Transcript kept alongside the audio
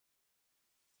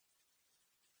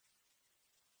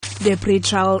The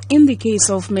pre-trial in the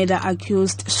case of murder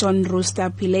accused Sean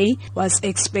Rooster Pillay was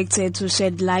expected to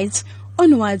shed light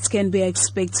on what can be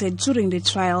expected during the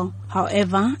trial.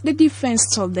 However, the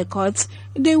defense told the court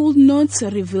they would not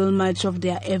reveal much of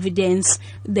their evidence.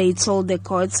 They told the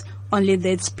court only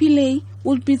that Pillay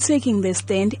would be taking the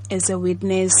stand as a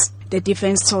witness. The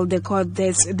defense told the court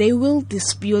that they will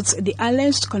dispute the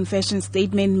alleged confession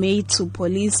statement made to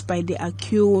police by the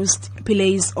accused.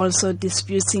 Pillay is also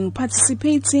disputing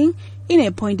participating in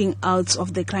a pointing out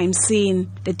of the crime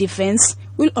scene. The defense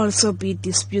will also be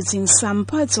disputing some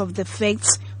parts of the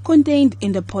facts contained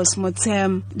in the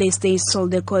post-mortem. The state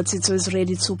told the court it was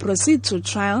ready to proceed to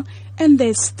trial and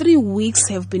that 3 weeks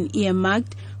have been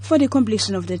earmarked for the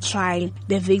completion of the trial.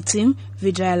 The victim,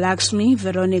 Vijaya Lakshmi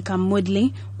Veronica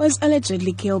Mudley, was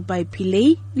allegedly killed by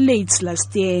Pillay late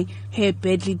last year. Her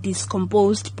badly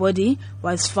decomposed body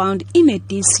was found in a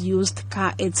disused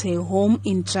car at her home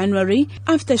in January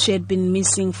after she had been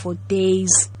missing for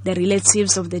days. The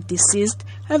relatives of the deceased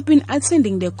have been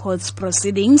attending the court's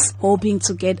proceedings, hoping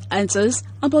to get answers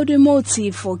about the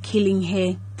motive for killing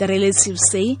her. The relatives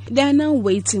say they are now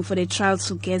waiting for the trial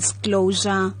to get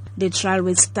closure. The trial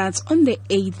will start on the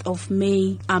 8th of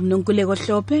May. I'm Nonkulego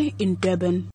Hlope in Durban.